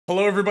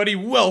Hello everybody,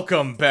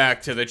 welcome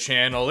back to the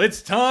channel.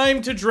 It's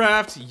time to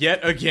draft yet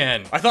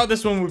again. I thought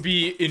this one would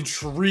be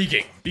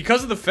intriguing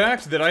because of the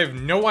fact that I have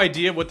no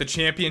idea what the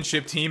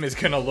championship team is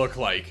gonna look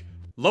like.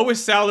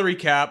 Lowest salary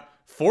cap,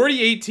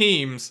 48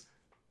 teams.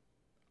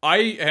 I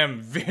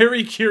am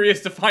very curious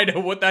to find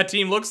out what that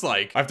team looks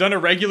like. I've done a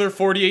regular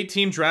 48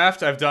 team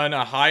draft, I've done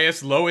a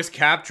highest lowest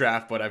cap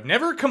draft, but I've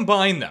never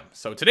combined them.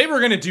 So today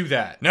we're gonna do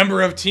that.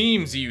 Number of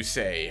teams, you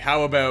say?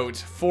 How about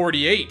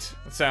 48?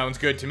 That sounds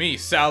good to me.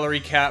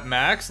 Salary cap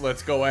max,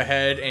 let's go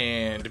ahead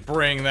and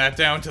bring that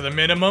down to the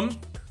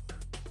minimum.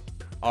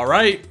 All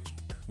right.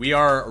 We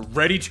are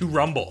ready to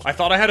rumble. I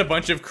thought I had a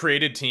bunch of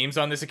created teams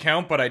on this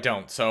account, but I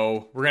don't.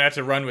 So we're gonna have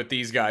to run with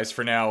these guys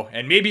for now,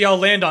 and maybe I'll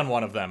land on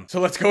one of them. So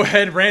let's go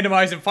ahead,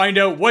 randomize, and find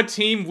out what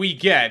team we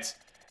get.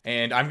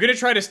 And I'm gonna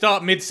try to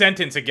stop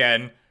mid-sentence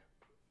again.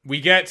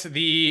 We get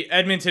the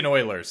Edmonton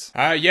Oilers.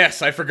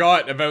 Yes, I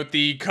forgot about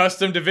the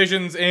custom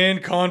divisions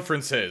and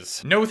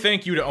conferences. No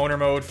thank you to owner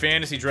mode,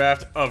 fantasy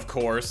draft, of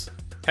course.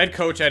 Head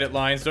coach edit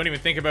lines, don't even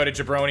think about it,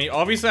 jabroni.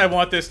 Obviously, I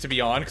want this to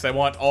be on, because I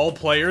want all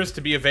players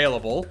to be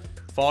available.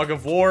 Fog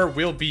of War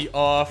will be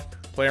off.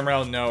 Player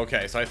morale, no.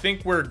 Okay, so I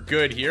think we're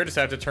good here. Just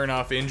have to turn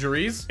off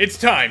injuries. It's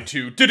time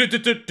to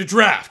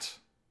draft.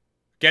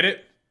 Get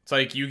it? It's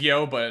like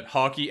Yu-Gi-Oh, but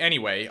hockey.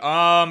 Anyway,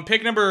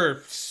 pick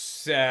number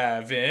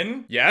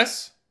 7.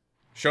 Yes?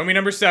 Show me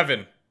number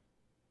 7.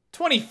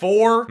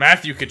 24.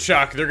 Matthew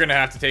Tkachuk. They're gonna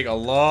have to take a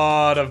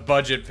lot of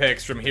budget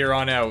picks from here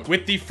on out.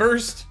 With the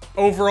first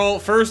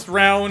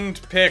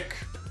round pick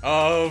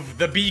of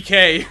the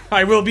BK,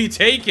 I will be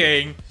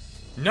taking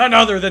none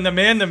other than the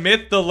man, the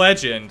myth, the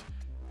legend,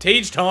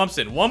 Tage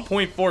Thompson.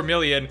 1.4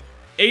 million,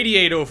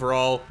 88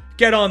 overall.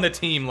 Get on the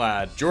team,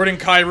 lad. Jordan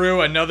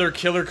Kyrou, another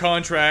killer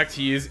contract.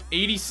 He is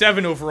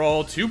 87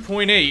 overall,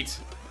 2.8.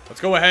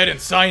 Let's go ahead and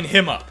sign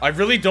him up. I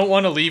really don't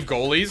want to leave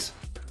goalies,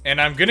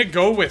 and I'm gonna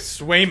go with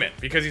Swayman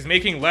because he's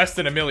making less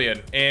than $1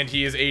 million, and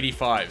he is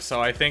 85.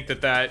 So I think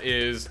that that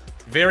is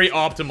very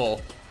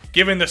optimal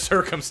given the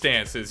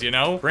circumstances, you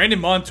know?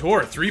 Brandon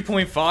Montour,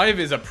 3.5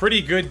 is a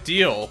pretty good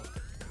deal.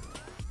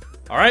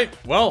 Alright,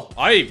 well,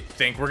 I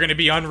think we're gonna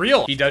be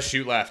unreal. He does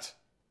shoot left.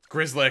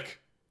 Grizzlick.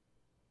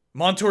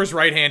 Montour's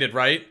right-handed,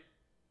 right?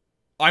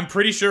 I'm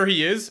pretty sure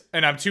he is,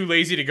 and I'm too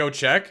lazy to go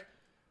check.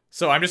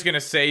 So I'm just gonna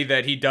say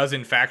that he does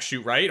in fact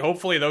shoot right.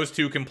 Hopefully those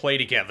two can play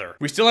together.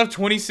 We still have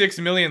 26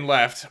 million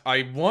left.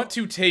 I want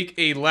to take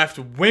a left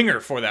winger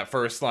for that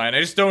first line.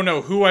 I just don't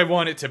know who I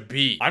want it to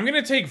be. I'm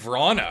gonna take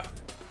Vrana.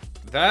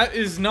 That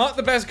is not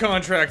the best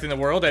contract in the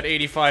world at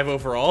 85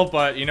 overall,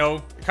 but, you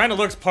know, it kind of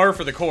looks par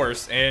for the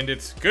course, and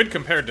it's good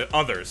compared to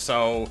others,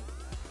 so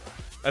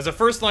as a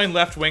first-line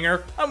left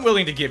winger, I'm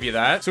willing to give you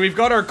that. So we've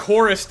got our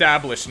core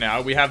established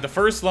now. We have the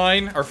first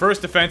line, our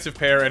first defensive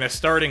pair, and a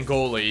starting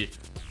goalie.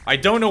 I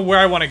don't know where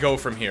I want to go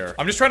from here.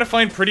 I'm just trying to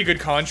find pretty good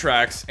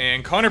contracts,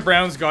 and Connor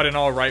Brown's got an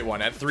alright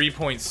one at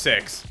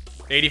 3.6.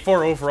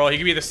 84 overall, he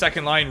could be the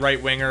second-line right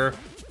winger.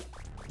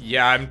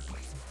 Yeah,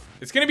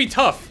 it's gonna be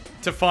tough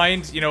to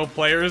find, you know,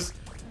 players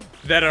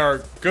that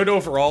are good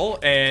overall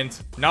and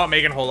not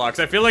making a whole lot. 'Cause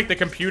I feel like the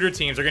computer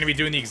teams are going to be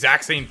doing the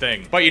exact same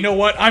thing. But you know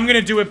what? I'm going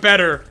to do it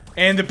better,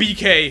 and the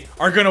BK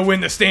are going to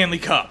win the Stanley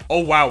Cup. Oh,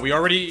 wow. We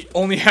already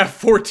only have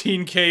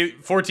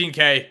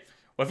 14K.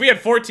 Well, if we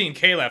had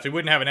 14K left, we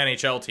wouldn't have an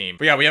NHL team.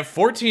 But yeah, we have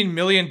 $14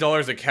 million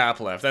of cap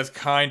left. That's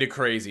kind of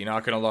crazy,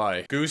 not going to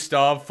lie.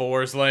 Gustav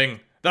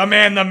Forsling. The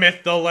man, the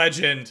myth, the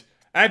legend.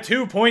 At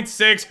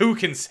 2.6, who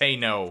can say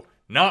no?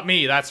 Not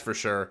me, that's for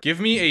sure. Give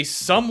me a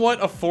somewhat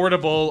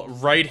affordable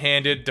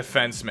right-handed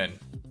defenseman.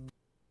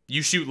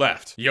 You shoot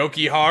left.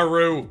 Yoki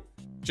Haru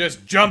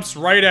just jumps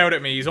right out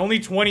at me. He's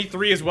only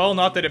 23 as well,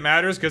 not that it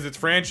matters because it's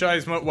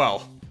franchise mode.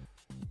 Well,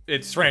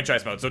 it's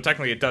franchise mode, so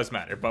technically it does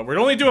matter, but we're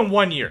only doing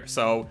 1 year,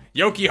 so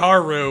Yoki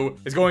Haru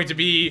is going to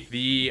be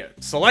the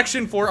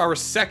selection for our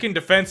second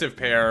defensive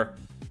pair.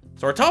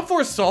 So our top 4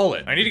 is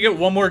solid. I need to get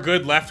one more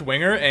good left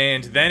winger,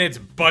 and then it's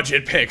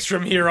budget picks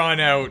from here on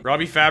out.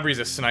 Robbie Fabry's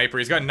a sniper.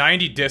 He's got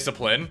 90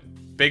 discipline.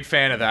 Big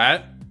fan of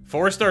that.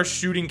 4-star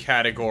shooting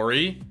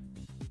category.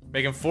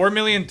 Making $4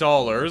 million.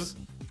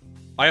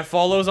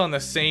 Iafallo's on the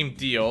same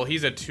deal.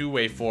 He's a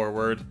two-way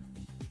forward.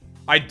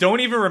 I don't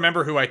even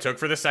remember who I took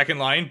for the second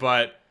line,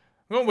 but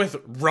I went with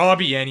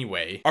Robbie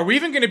anyway. Are we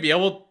even going to be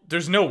able...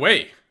 There's no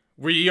way.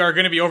 We are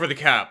going to be over the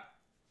cap.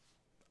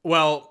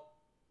 Well,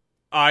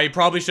 I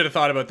probably should have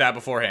thought about that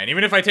beforehand.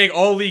 Even if I take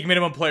all league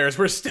minimum players,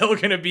 we're still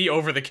gonna be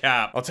over the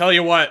cap. I'll tell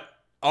you what,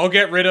 I'll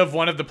get rid of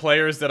one of the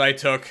players that I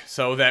took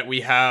so that we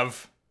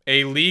have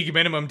a league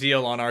minimum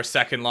deal on our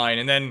second line,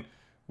 and then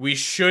we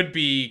should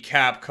be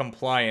cap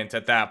compliant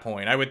at that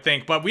point, I would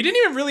think. But we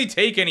didn't even really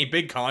take any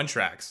big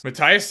contracts.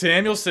 Matthias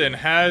Samuelsson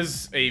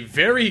has a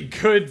very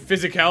good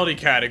physicality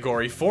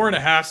category,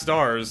 4.5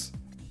 stars.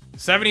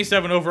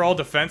 77 overall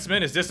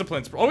defenseman. His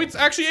discipline's... Oh, it's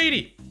actually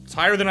 80. It's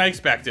higher than I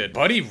expected.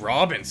 Buddy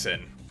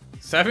Robinson.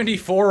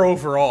 74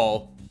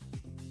 overall.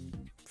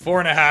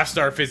 4.5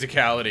 star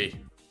physicality.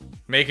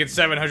 Making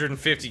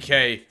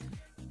 750K.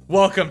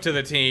 welcome to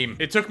the team.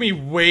 It took me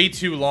way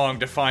too long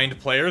to find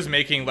players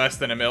making less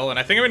than $1 mil, and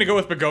I think I'm gonna go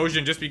with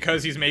Bogosian just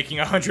because he's making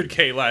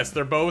 100K less.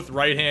 They're both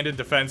right-handed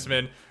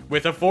defensemen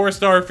with a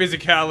 4-star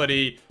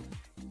physicality.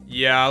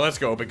 Yeah, let's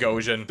go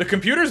Bogosian. The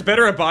computers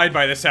better abide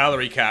by the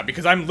salary cap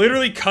because I'm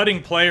literally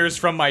cutting players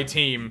from my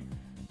team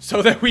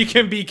so that we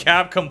can be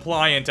cap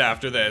compliant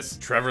after this.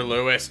 Trevor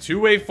Lewis,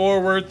 2-way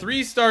forward,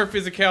 3-star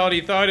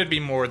physicality. Thought it'd be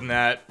more than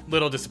that.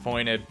 Little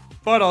disappointed,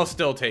 but I'll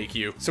still take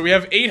you. So we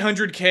have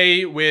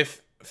 800K with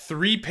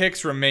 3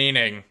 picks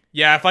remaining.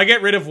 Yeah, if I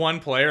get rid of one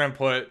player and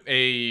put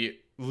a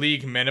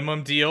league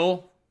minimum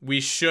deal,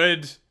 we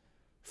should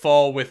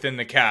fall within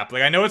the cap.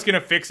 Like, I know it's gonna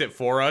fix it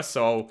for us,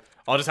 so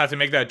I'll just have to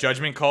make that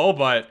judgment call,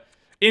 but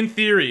in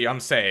theory, I'm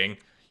saying,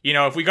 you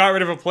know, if we got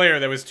rid of a player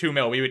that was 2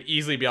 mil, we would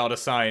easily be able to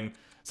sign.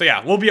 So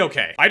yeah, we'll be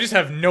okay. I just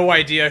have no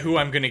idea who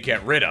I'm gonna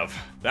get rid of.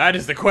 That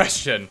is the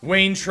question.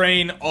 Wayne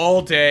Train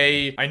all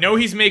day. I know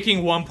he's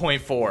making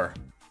 1.4,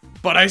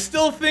 but I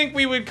still think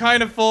we would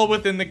kind of fall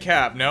within the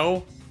cap,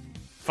 no?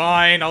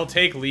 Fine, I'll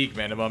take league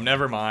minimum,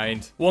 never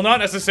mind. Well, not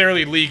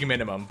necessarily league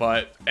minimum,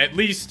 but at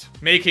least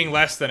making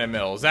less than $1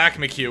 mil. Zach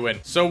McEwen.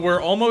 So we're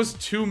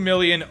almost 2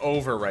 million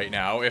over right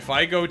now. If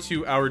I go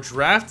to our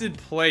drafted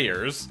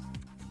players,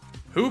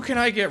 who can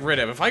I get rid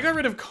of? If I got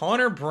rid of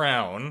Connor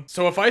Brown,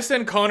 so if I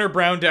send Connor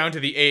Brown down to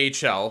the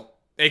AHL,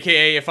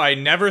 aka if I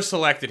never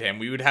selected him,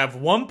 we would have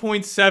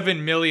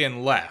 1.7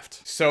 million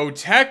left. So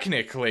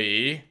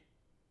technically,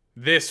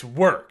 this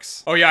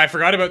works. Oh yeah, I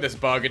forgot about this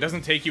bug. It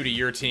doesn't take you to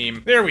your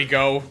team. There we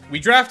go. We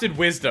drafted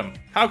Wisdom.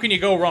 How can you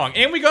go wrong?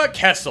 And we got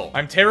Kessel.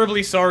 I'm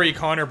terribly sorry,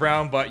 Connor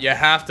Brown, but you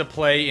have to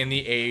play in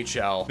the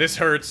AHL. This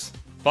hurts,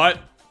 but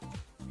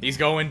he's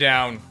going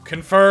down.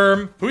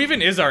 Confirm. Who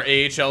even is our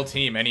AHL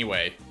team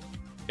anyway?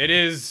 It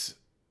is...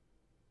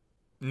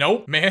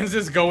 Nope. Mans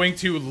is going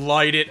to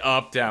light it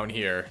up down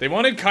here. They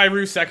wanted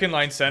Kyrou second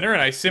line center,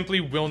 and I simply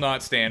will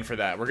not stand for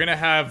that. We're gonna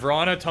have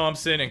Vrana,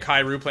 Thompson, and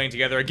Kyrou playing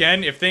together.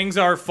 Again, if things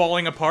are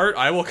falling apart,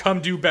 I will come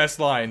do best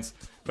lines.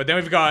 But then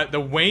we've got the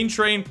Wayne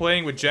Train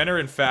playing with Jenner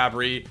and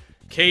Fabry,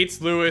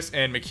 Cates, Lewis,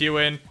 and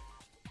McEwen.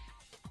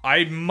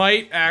 I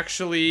might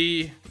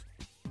actually...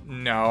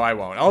 No, I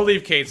won't. I'll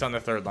leave Cates on the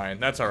third line.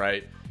 That's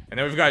alright. And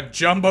then we've got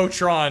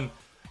Jumbotron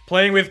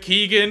playing with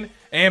Keegan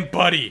and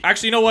Buddy.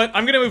 Actually, you know what?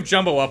 I'm gonna move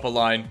Jumbo up a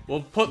line.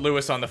 We'll put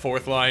Lewis on the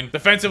 4th line.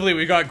 Defensively,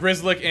 we got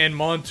Grizzlick and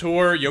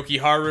Montour,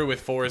 Yokiharu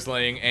with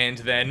Forsling, and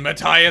then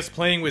Matthias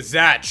playing with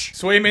Zach.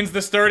 Swayman's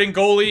the starting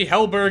goalie.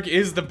 Hellberg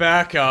is the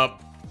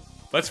backup.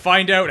 Let's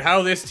find out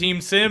how this team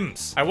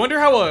sims. I wonder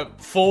how a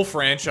full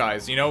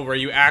franchise, you know, where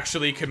you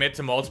actually commit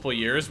to multiple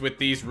years with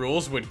these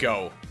rules would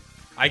go.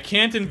 I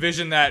can't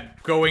envision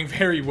that going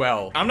very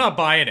well. I'm not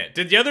buying it.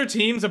 Did the other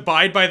teams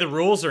abide by the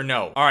rules or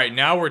no? All right,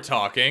 now we're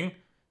talking.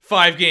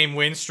 5-game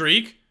win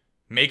streak.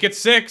 Make it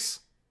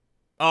 6.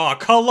 Aw,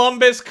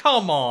 Columbus,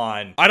 come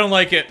on. I don't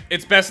like it.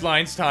 It's best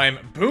lines time.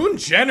 Boone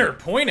Jenner,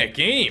 point a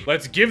game.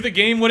 Let's give the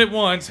game what it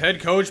wants. Head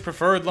coach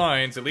preferred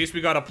lines. At least we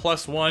got a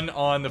 +1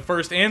 on the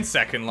 1st and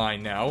 2nd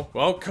line now.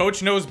 Well,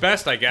 coach knows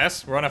best, I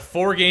guess. We're on a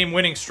 4-game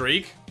winning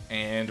streak.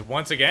 And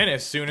once again,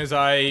 as soon as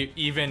I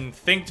even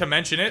think to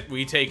mention it,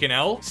 we take an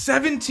L.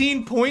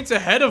 17 points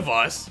ahead of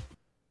us.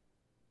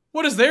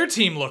 What does their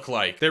team look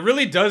like? There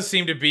really does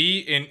seem to be,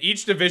 in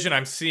each division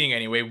I'm seeing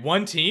anyway,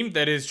 one team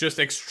that is just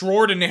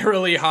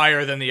extraordinarily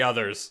higher than the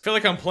others. I feel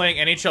like I'm playing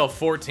NHL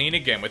 14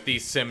 again with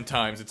these sim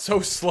times. It's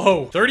so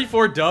slow.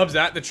 34 dubs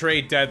at the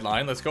trade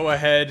deadline. Let's go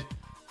ahead,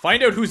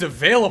 find out who's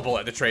available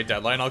at the trade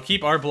deadline. I'll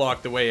keep our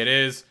block the way it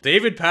is.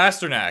 David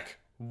Pasternak.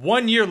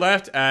 1 year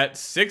left at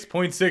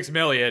 6.6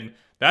 million.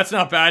 That's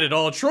not bad at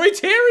all. Troy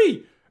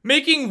Terry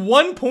making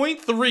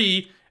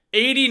 1.3,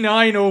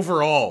 89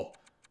 overall.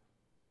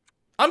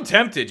 I'm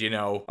tempted, you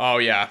know. Oh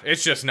yeah,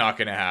 it's just not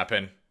gonna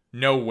happen.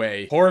 No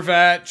way.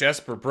 Horvat,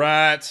 Jesper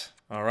Bratt.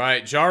 All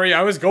right, Jari,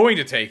 I was going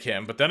to take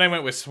him, but then I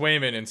went with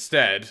Swayman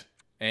instead.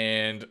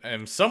 And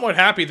I'm somewhat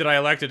happy that I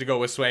elected to go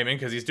with Swayman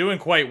because he's doing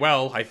quite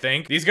well, I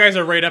think. These guys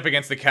are right up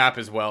against the cap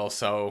as well,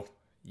 so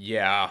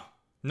yeah.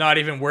 Not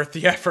even worth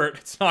the effort.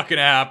 It's not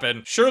gonna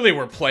happen. Surely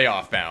we're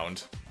playoff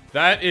bound.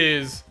 That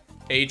is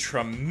a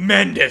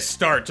tremendous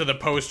start to the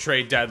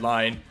post-trade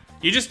deadline.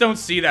 You just don't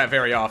see that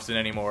very often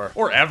anymore.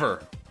 Or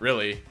ever,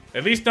 really.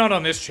 At least not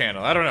on this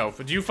channel. I don't know.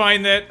 Do you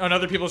find that on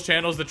other people's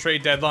channels, the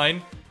trade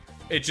deadline,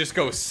 it just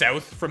goes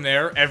south from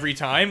there every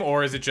time?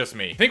 Or is it just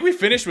me? I think we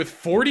finished with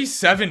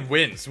 47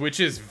 wins,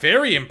 which is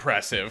very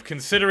impressive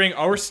considering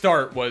our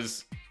start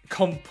was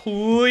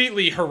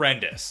completely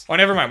horrendous. Oh,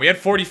 never mind. We had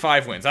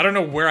 45 wins. I don't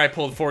know where I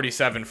pulled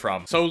 47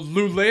 from. So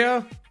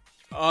Lulea,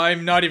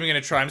 I'm not even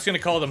going to try. I'm just going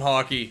to call them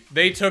hockey.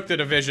 They took the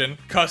division,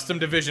 custom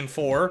division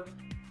 4,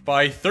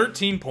 by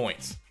 13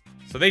 points.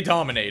 So they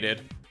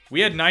dominated.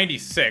 We had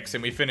 96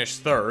 and we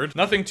finished 3rd.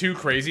 Nothing too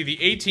crazy. The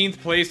 18th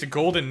place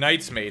Golden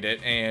Knights made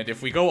it. And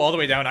if we go all the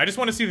way down, I just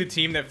want to see the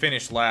team that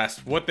finished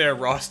last, what their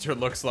roster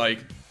looks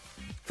like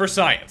for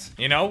science,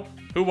 you know?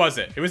 Who was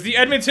it? It was the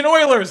Edmonton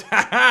Oilers.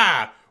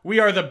 Haha! We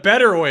are the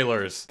better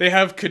Oilers. They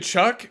have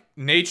Kachuk,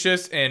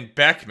 Natchez, and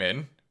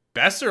Beckman.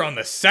 Besser on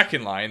the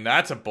 2nd line.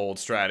 That's a bold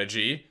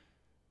strategy.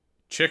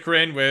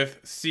 Chikrin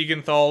with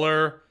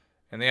Siegenthaler.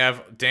 And they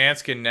have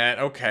Dansk in net.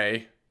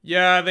 Okay.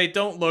 Yeah, they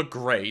don't look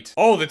great.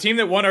 Oh, the team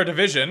that won our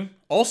division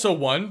also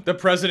won the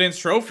President's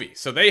Trophy.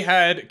 So they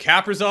had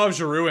Kaprizov,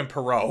 Giroux, and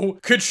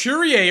Perreault.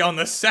 Couturier on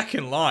the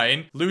second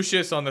line.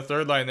 Lucius on the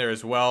third line there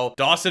as well.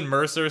 Dawson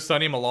Mercer,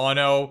 Sonny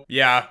Milano.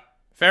 Yeah,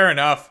 fair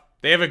enough.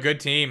 They have a good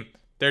team.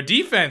 Their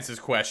defense is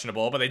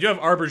questionable, but they do have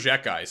Arbor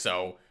Xhekaj,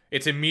 so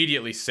it's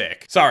immediately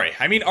sick. Sorry,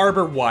 I mean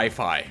Arbor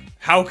Wi-Fi.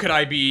 How could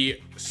I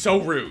be so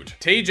rude?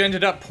 Tage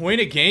ended up point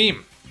a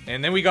game.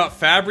 And then we got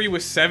Fabry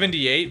with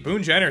 78,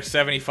 Boone Jenner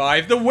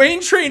 75, the Wayne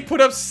Train put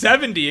up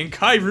 70, and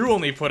Kyrou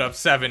only put up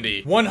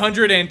 70.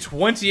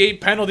 128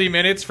 penalty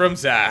minutes from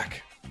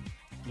Zach.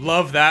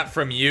 Love that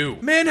from you.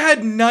 Man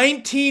had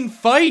 19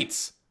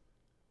 fights.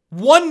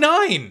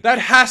 1-9. That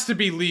has to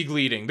be league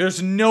leading.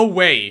 There's no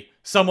way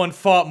someone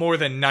fought more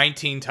than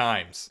 19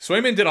 times.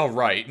 Swayman did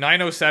alright.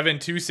 907,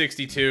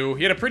 262.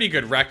 He had a pretty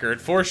good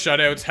record. 4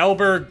 shutouts.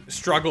 Hellberg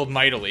struggled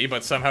mightily,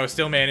 but somehow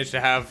still managed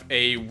to have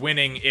a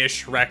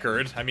winning-ish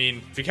record. I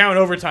mean, if you count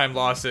overtime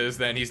losses,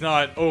 then he's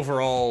not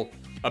overall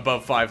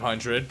above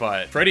 500,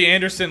 but Freddie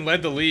Anderson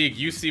led the league.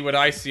 You see what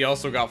I see.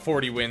 Also got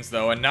 40 wins,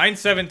 though. A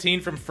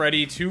 917 from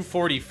Freddie,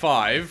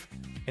 245.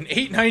 An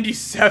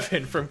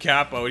 897 from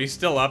Capo, and he's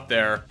still up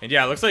there. And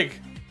yeah, it looks like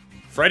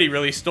Freddie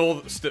really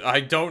stole, I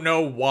don't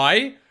know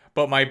why,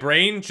 but my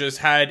brain just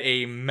had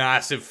a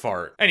massive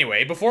fart.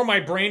 Anyway, before my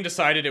brain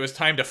decided it was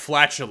time to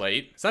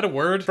flatulate, is that a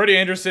word? Freddie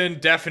Anderson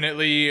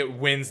definitely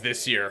wins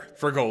this year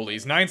for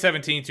goalies.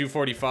 917,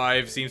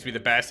 245 seems to be the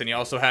best, and he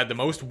also had the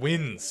most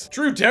wins.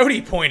 Drew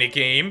Doughty point a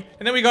game,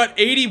 and then we got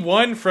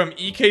 81 from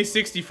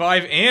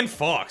EK65 and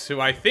Fox, who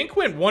I think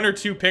went 1 or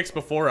 2 picks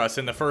before us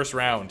in the first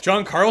round.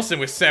 John Carlson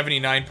with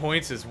 79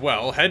 points as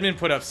well. Hedman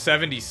put up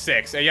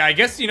 76. Yeah, I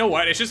guess, you know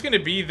what? It's just going to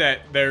be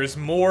that there's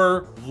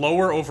more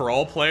lower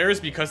overall players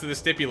because of the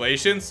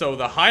stipulation, so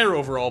the higher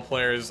overall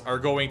players are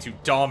going to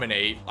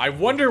dominate. I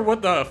wonder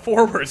what the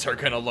forwards are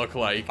going to look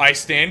like. I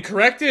stand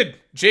corrected.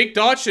 Jake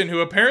Dotchin,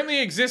 who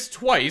apparently exists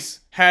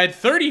twice, had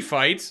 30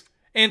 fights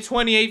and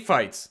 28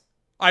 fights.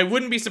 I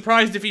wouldn't be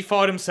surprised if he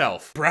fought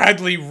himself.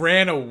 Bradley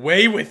ran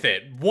away with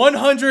it.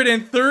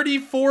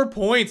 134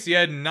 points. He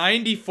had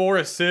 94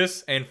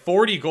 assists and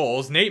 40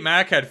 goals. Nate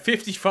Mack had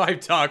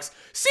 55 tucks.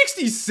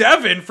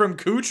 67 from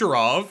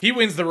Kucherov. He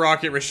wins the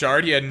Rocket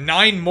Richard. He had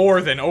 9 more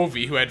than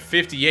Ovi, who had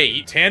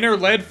 58. Tanner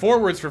led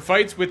forwards for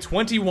fights with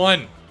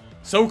 21.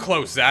 So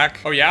close, Zach.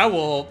 Oh yeah?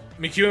 Well,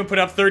 McEwen put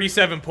up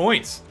 37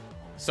 points.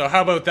 So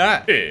how about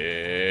that?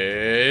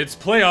 It's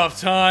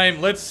playoff time.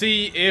 Let's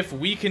see if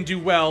we can do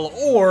well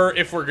or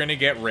if we're gonna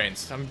get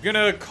rinsed. I'm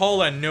gonna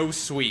call a no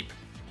sweep,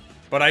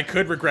 but I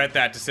could regret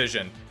that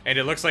decision, and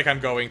it looks like I'm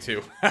going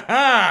to.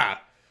 Haha!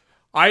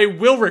 I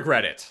will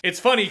regret it. It's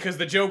funny because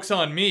the joke's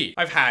on me.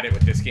 I've had it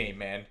with this game,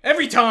 man.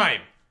 Every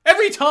time!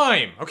 Every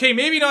time! Okay,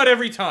 maybe not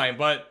every time,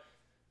 but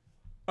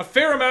a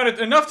fair amount,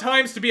 enough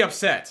times to be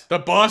upset. The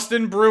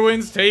Boston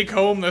Bruins take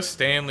home the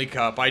Stanley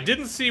Cup. I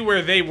didn't see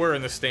where they were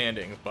in the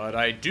standings, but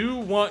I do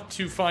want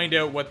to find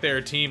out what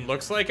their team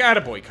looks like.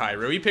 Attaboy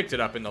Kyrou, he picked it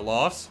up in the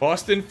loss.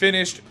 Boston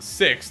finished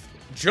 6th,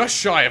 just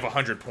shy of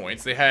 100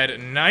 points. They had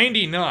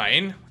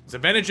 99.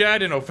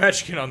 Zibanejad and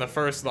Ovechkin on the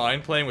first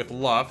line, playing with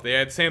Luff. They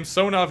had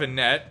Samsonov in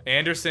net.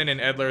 Anderson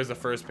and Edler as the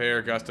first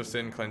pair.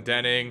 Gustafson,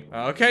 Clendening.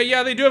 Okay,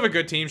 yeah, they do have a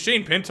good team.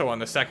 Shane Pinto on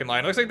the second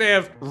line. Looks like they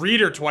have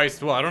Reeder twice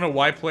as well. I don't know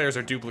why players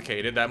are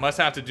duplicated. That must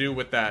have to do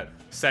with that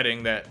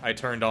setting that I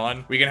turned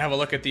on. We can have a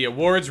look at the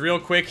awards real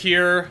quick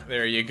here.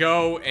 There you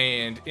go.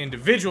 And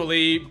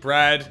individually,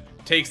 Brad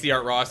takes the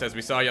Art Ross, as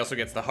we saw. He also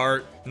gets the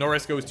Hart.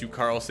 Norris goes to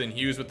Carlson.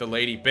 Hughes with the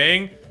Lady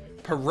Bing.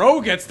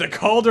 Perreault gets the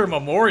Calder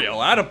Memorial.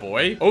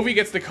 Attaboy. Ovi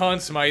gets the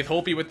Conn Smythe.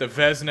 Holtby with the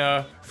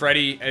Vezina.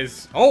 Freddie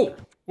is... Oh!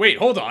 Wait,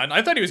 hold on.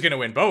 I thought he was going to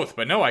win both,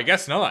 but no, I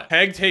guess not.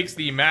 Peg takes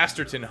the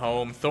Masterton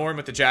home. Thorne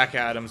with the Jack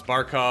Adams.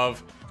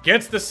 Barkov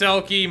gets the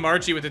Selke.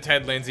 Marchie with the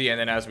Ted Lindsay. And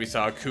then, as we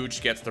saw,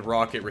 Cooch gets the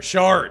Rocket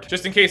Richard.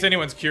 Just in case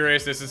anyone's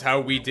curious, this is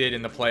how we did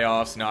in the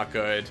playoffs. Not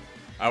good.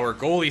 Our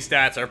goalie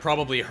stats are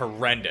probably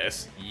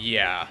horrendous.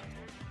 Yeah.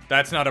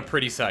 That's not a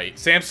pretty sight.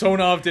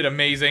 Samsonov did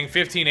amazing,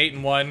 15, 8,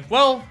 and 1.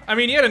 Well, I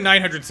mean, he had a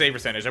 900 save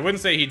percentage. I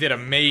wouldn't say he did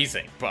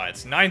amazing,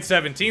 but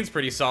 917 is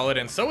pretty solid,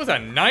 and so is a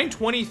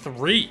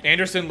 923.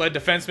 Anderson led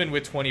defenseman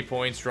with 20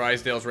 points.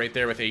 Drysdale's right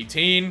there with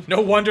 18. No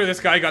wonder this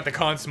guy got the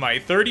Conn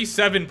Smythe.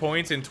 37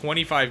 points in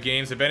 25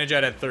 games.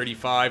 Zibanejad had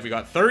 35. We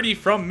got 30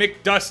 from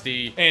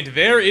McDusty, and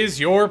there is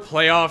your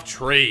playoff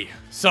tree.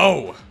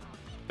 So,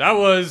 that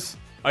was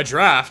a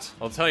draft,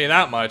 I'll tell you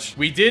that much.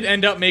 We did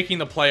end up making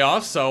the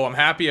playoffs, so I'm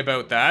happy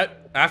about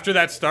that. After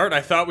that start,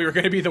 I thought we were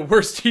going to be the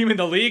worst team in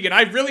the league, and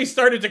I really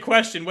started to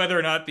question whether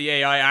or not the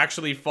AI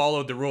actually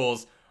followed the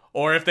rules,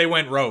 or if they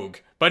went rogue.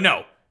 But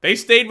no, they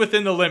stayed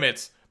within the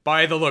limits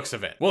by the looks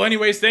of it. Well,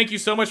 anyways, thank you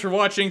so much for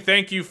watching.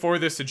 Thank you for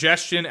the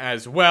suggestion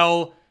as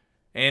well.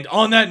 And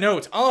on that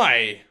note,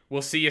 I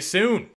will see you soon.